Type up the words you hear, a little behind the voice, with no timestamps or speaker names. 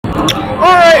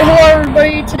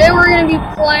everybody. Today we're going to be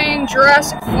playing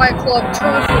Jurassic Fight Club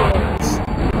Turf Wars.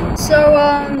 So,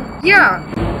 yeah.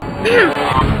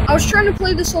 I was trying to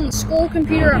play this on the school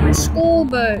computer at my school,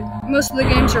 but most of the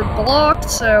games are blocked,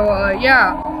 so,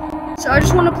 yeah. So I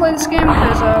just want to play this game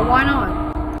because, why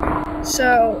not?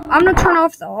 So, I'm going to turn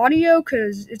off the audio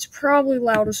because it's probably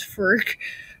loud as frick.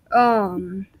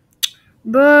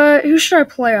 But who should I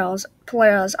play as?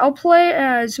 I'll play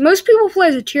as, most people play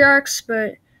as a T-Rex,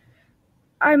 but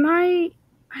I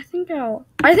think I'll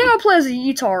play as a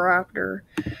Utahraptor.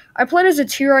 I played as a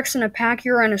T-Rex and a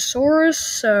Pachyrhinosaurus,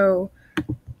 so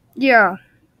yeah.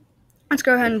 Let's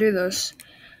go ahead and do this.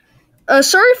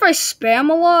 Sorry if I spam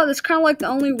a lot. That's kind of like the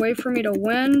only way for me to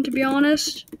win, to be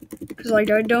honest. Because,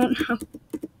 like, I don't know.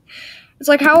 It's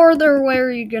like, how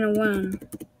are you gonna win?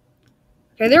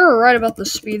 Okay, they were right about the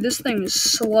speed. This thing is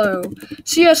slow.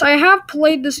 So, yes, I have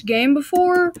played this game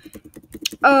before.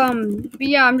 But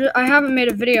yeah, I haven't made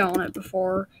a video on it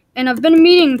before, and I've been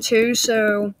meaning to.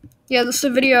 So yeah, this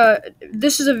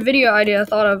is a video idea I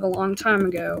thought of a long time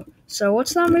ago. So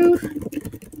what's that move?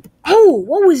 Oh,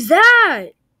 what was that?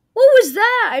 What was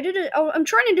that? I'm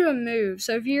trying to do a move.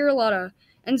 So if you hear a lot of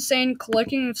insane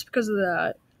clicking, it's because of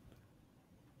that.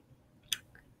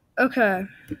 Okay.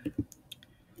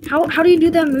 How do you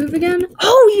do that move again?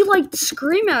 Oh, you like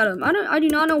scream at him. I do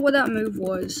not know what that move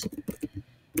was.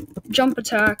 Jump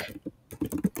attack.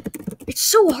 It's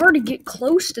so hard to get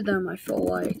close to them, I feel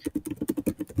like.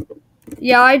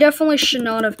 Yeah, I definitely should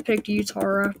not have picked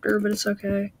Utahraptor, but it's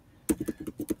okay.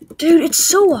 Dude, it's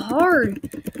so hard.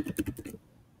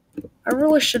 I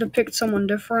really should have picked someone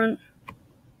different.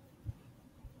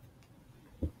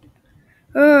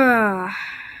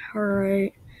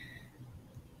 Alright.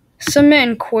 Submit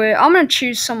and quit. I'm gonna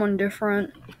choose someone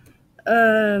different.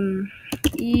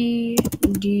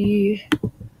 E-D...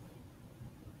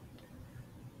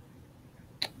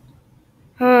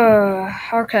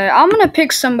 Okay, I'm gonna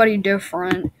pick somebody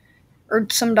different. Or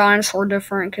some dinosaur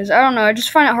different, because I don't know, I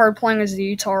just find it hard playing as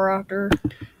the Utahraptor.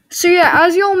 So yeah,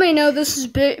 as you all may know, this is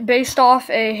based off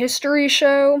a history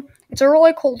show. It's a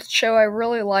really cool show, I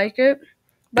really like it.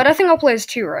 But I think I'll play as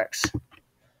T-Rex.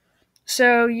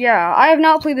 So yeah, I have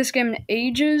not played this game in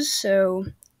ages, so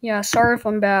yeah, sorry if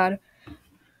I'm bad.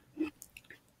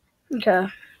 Okay.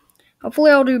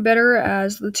 Hopefully I'll do better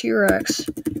as the T-Rex.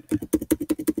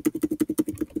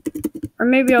 Or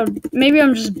maybe I'm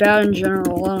just bad in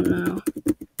general, I don't know.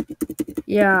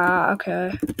 Yeah,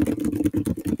 okay.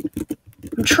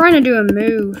 I'm trying to do a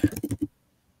move.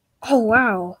 Oh,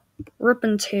 wow. Rip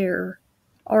and tear.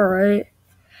 Alright.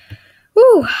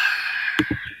 Woo!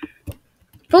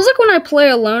 Feels like when I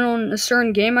play alone on a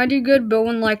certain game, I do good, but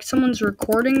when, like, someone's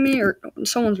recording me,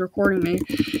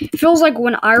 it feels like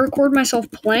when I record myself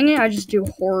playing it, I just do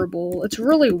horrible. It's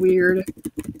really weird.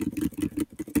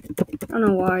 I don't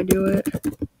know why I do it.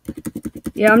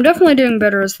 Yeah, I'm definitely doing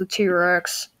better as the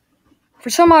T-Rex. For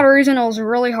some odd reason, it was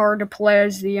really hard to play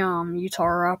as the,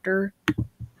 Utahraptor.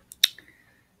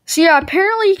 So yeah,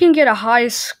 apparently you can get a high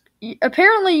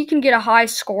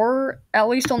score, at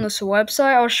least on this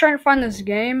website. I was trying to find this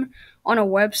game on a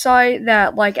website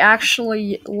that, like,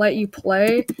 actually let you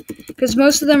play, because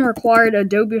most of them required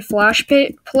Adobe Flash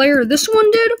Player. This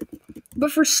one did,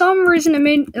 but for some reason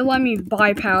it let me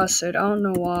bypass it. I don't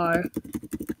know why.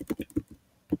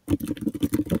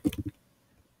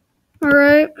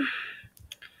 Alright.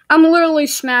 I'm literally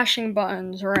smashing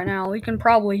buttons right now. You can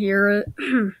probably hear it.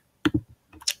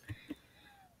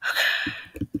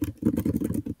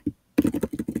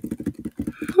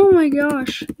 Oh my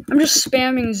gosh. I'm just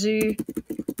spamming Z.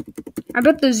 I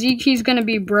bet the Z key's gonna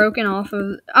be broken off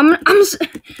of... I'm not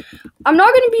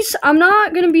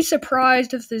gonna be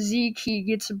surprised if the Z key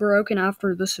gets broken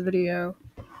after this video.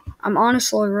 I'm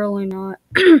honestly really not.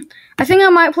 I think I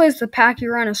might play as the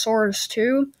Pachyrhinosaurus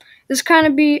too. I was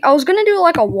gonna do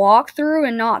like a walkthrough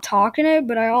and not talk in it,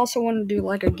 but I also want to do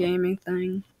like a gaming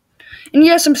thing. And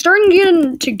yes, I'm starting to get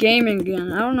into gaming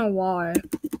again. I don't know why,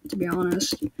 to be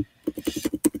honest.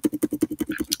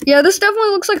 Yeah, this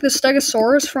definitely looks like the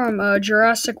Stegosaurus from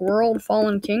Jurassic World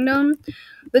Fallen Kingdom.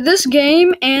 But this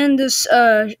game and this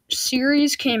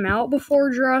series came out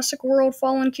before Jurassic World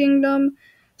Fallen Kingdom.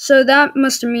 So that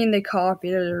must mean they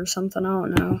copied it or something. I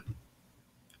don't know.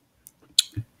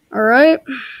 Alright.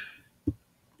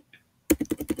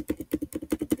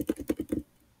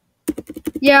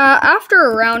 Yeah, after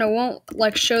a round, it won't,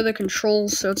 like, show the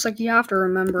controls, so it's like you have to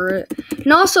remember it.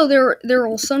 And also, there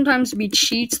will sometimes be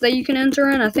cheats that you can enter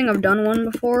in. I think I've done one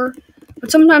before,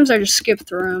 but sometimes I just skip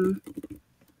through them.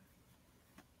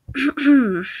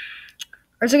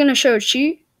 Is it going to show a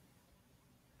cheat?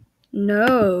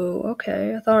 No.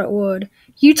 Okay, I thought it would.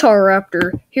 Utah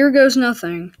Raptor. Here goes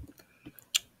nothing.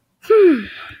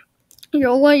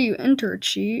 I'll let you enter a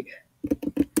cheat.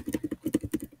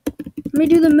 Let me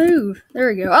do the move. There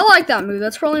we go. I like that move.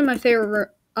 That's probably my favorite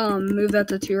move that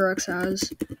the T-Rex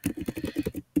has.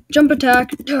 Jump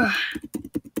attack.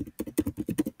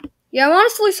 Yeah, I'm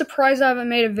honestly surprised I haven't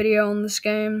made a video on this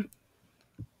game.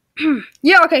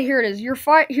 Yeah, okay, here it is.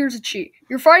 Here's a cheat.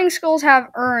 Your fighting skills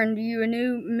have earned you a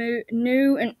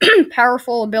new and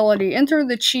powerful ability. Enter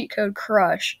the cheat code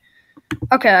Crush.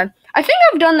 Okay, I think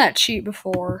I've done that cheat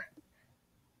before.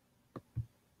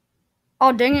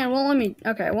 Oh, dang it, won't let me.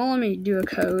 Okay, won't let me do a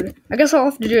code. I guess I'll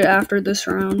have to do it after this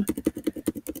round.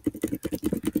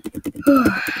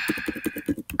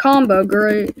 Combo,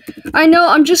 great. I know,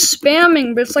 I'm just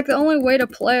spamming, but it's like the only way to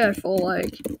play, I feel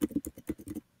like.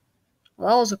 Well,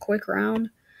 that was a quick round.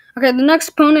 Okay, the next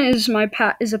opponent is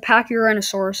a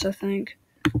Pachyrhinosaurus, I think.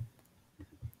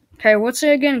 Okay, what's it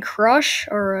again? Crush?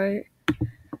 Alright.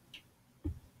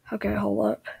 Okay, hold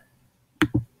up.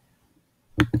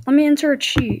 Let me enter a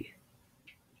cheat.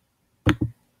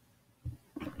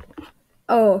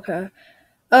 Oh, okay.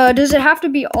 Does it have to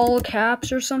be all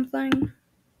caps or something?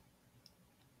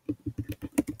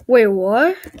 Wait,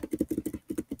 what?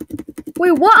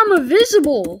 Wait, what? I'm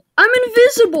invisible! I'm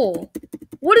invisible!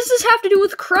 What does this have to do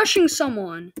with crushing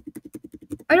someone?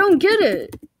 I don't get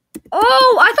it.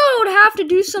 Oh, I thought it would have to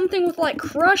do something with, like,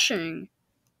 crushing.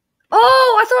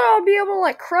 Oh, I thought I would be able to,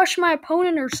 like, crush my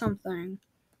opponent or something.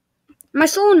 Am I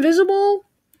still invisible?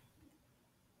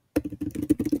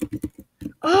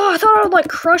 Oh, I thought I would, like,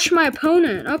 crush my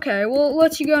opponent. Okay, well, it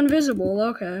lets you go invisible.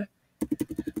 Okay.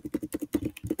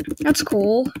 That's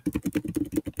cool.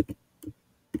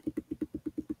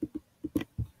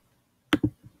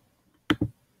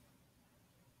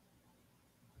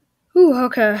 Ooh,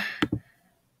 okay.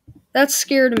 That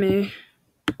scared me.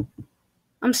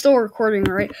 I'm still recording,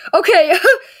 right? Okay,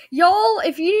 y'all,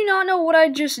 if you do not know what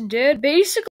I just did,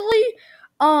 basically,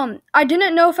 I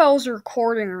didn't know if I was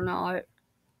recording or not,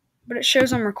 but it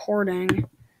shows I'm recording.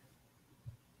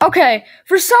 Okay,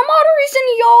 for some odd reason,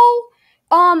 y'all,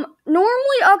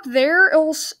 normally up there, it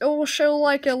will show,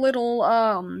 like, a little,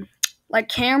 like,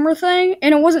 camera thing,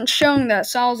 and it wasn't showing that,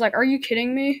 so I was like, are you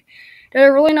kidding me? Did I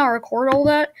really not record all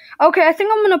that? Okay, I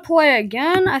think I'm gonna play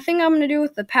again. I think I'm gonna do it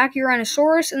with the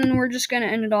Pachyrhinosaurus, and then we're just gonna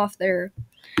end it off there.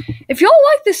 If y'all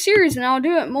like this series, then I'll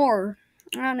do it more.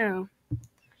 I don't know.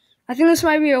 I think this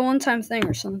might be a one-time thing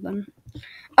or something.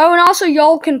 Oh, and also,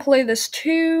 y'all can play this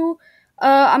too.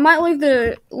 I might leave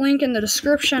the link in the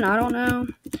description. I don't know.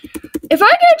 If I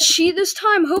get a cheat this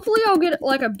time, hopefully I'll get,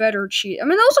 like, a better cheat. I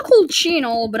mean, that was a cool cheat and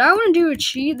all, but I want to do a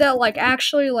cheat that, like,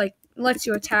 actually, like, lets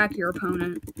you attack your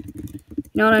opponent.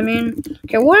 You know what I mean?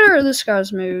 Okay, what are this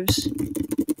guy's moves?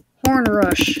 Horn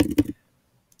Rush.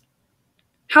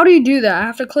 How do you do that? I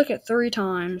have to click it 3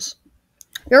 times.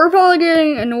 You're probably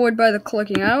getting annoyed by the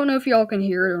clicking. I don't know if y'all can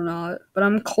hear it or not, but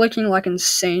I'm clicking, like,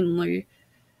 insanely.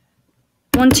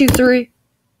 1, 2, 3.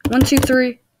 1, 2,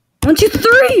 3. 1, 2,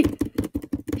 3!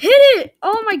 Hit it!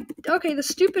 Oh my... Okay, the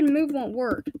stupid move won't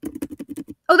work.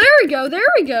 Oh, there we go. There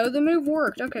we go. The move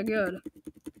worked. Okay, good.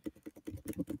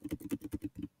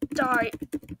 Die.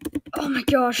 Oh my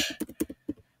gosh.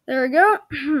 There we go.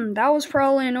 That was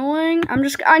probably annoying. I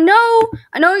know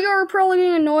you're probably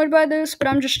getting annoyed by this, but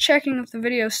I'm just checking if the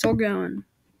video is still going.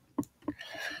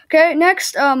 Okay,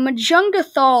 next,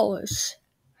 Majungatholus.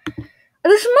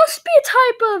 This must be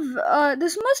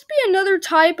another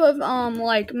type of,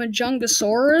 like,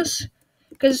 Majungasaurus.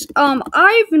 Because,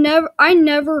 I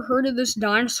never heard of this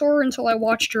dinosaur until I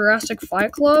watched Jurassic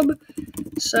Fight Club.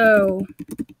 So...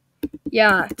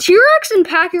 yeah, T-Rex and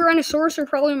Pachyrhinosaurus are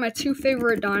probably my 2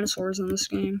 favorite dinosaurs in this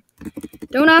game.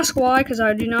 Don't ask why, because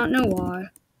I do not know why.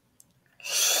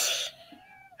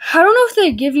 I don't know if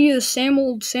they give you the same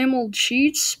old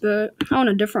cheats, but I want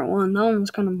a different one. That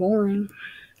one's kind of boring.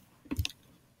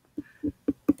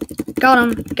 Got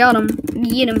him, get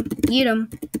him.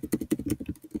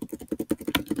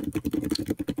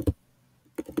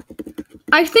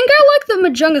 I think I like the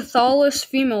Majungatholus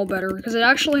female better, because it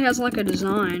actually has, like, a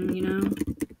design, you know?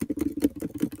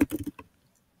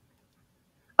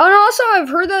 Oh, and also, I've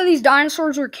heard that these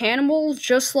dinosaurs are cannibals,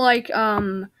 just like,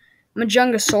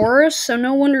 Majungasaurus, so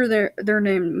no wonder they're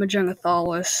named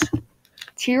Majungatholus.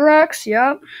 T-Rex,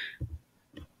 yep.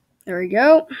 There we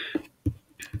go.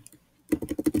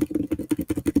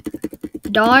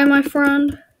 Die, my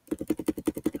friend.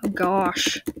 Oh,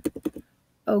 gosh.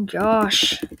 Oh,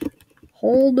 gosh.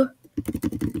 Hold.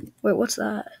 Wait, what's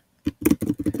that?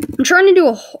 I'm trying to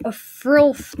do a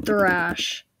frill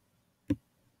thrash.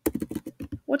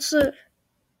 What's the...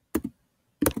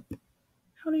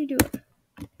 you do it?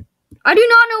 I do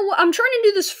not know what... I'm trying to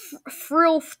do this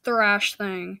frill thrash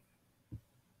thing.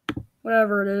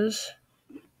 Whatever it is.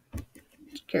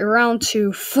 Okay, round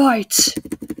 2. Fight!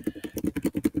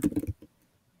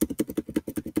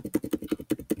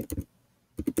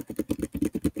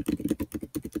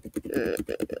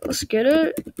 Let's get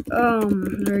it.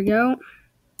 There you go.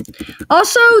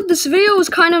 Also, this video was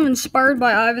kind of inspired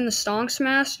by Ivan The STONKS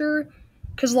Master.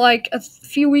 Because, like, a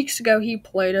few weeks ago he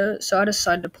played it, so I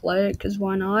decided to play it, because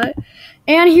why not?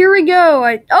 And here we go.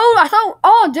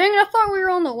 Oh, dang it, I thought we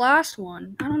were on the last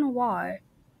one. I don't know why.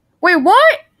 Wait,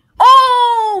 what?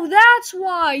 Oh, that's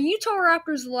why. Utah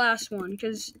Raptors the last one,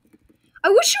 because I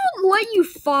wish it would let you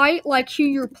fight, like, who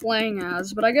you're playing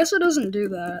as, but I guess it doesn't do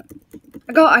that.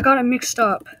 I got it mixed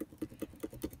up.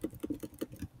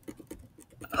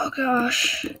 Oh,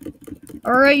 gosh.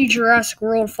 Alright, you Jurassic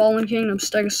World Fallen Kingdom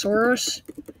Stegosaurus.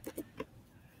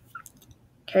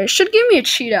 Okay, it should give me a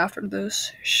cheat after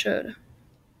this. It should.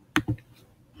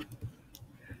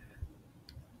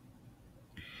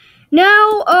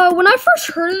 Now, when I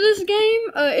first heard of this game,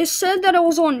 it said that it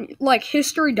was on, like,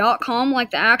 history.com,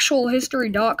 like the actual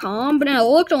history.com, but then I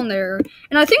looked on there,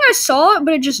 and I think I saw it,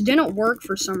 but it just didn't work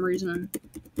for some reason.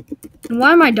 And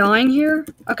why am I dying here?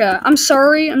 Okay, I'm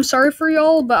sorry for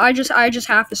y'all, but I just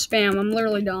have to spam. I'm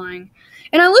literally dying.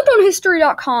 And I looked on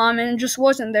history.com, and it just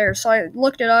wasn't there, so I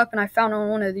looked it up, and I found it on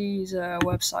one of these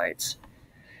websites.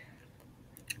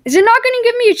 Is it not going to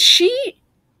give me a cheat?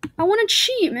 I want to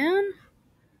cheat, man.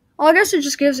 Well, I guess it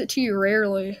just gives it to you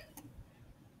rarely.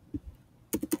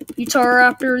 Utah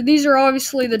Raptor. These are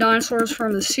obviously the dinosaurs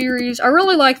from the series. I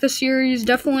really like the series.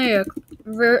 Definitely a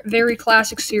very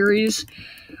classic series.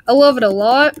 I love it a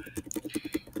lot.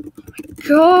 Oh my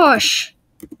gosh.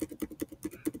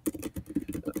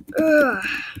 Ugh.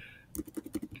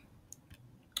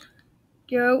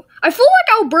 Go. I feel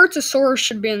like Albertosaurus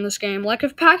should be in this game. Like,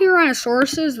 if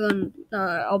Pachyrhinosaurus is, then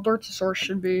Albertosaurus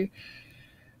should be.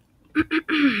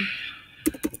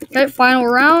 Okay, final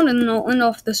round, and then I'll end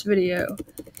off this video.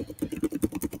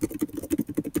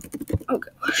 Oh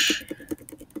gosh.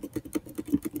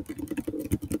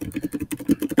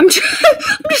 I'm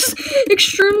just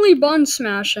extremely bun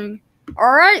smashing.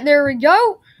 Alright, there we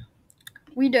go.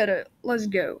 We did it. Let's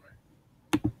go.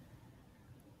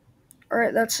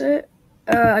 Alright, that's it.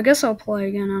 I guess I'll play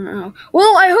again, I don't know.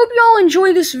 Well, I hope y'all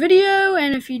enjoyed this video,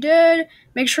 and if you did,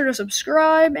 make sure to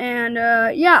subscribe, and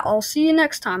yeah, I'll see you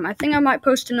next time. I think I might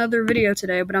post another video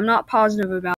today, but I'm not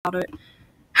positive about it.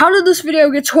 How did this video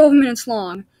get 12 minutes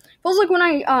long? Feels like when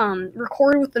I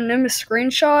recorded with the Nimbus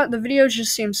screenshot, the video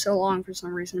just seems so long for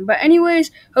some reason. But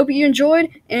anyways, hope you enjoyed,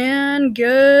 and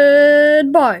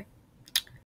goodbye.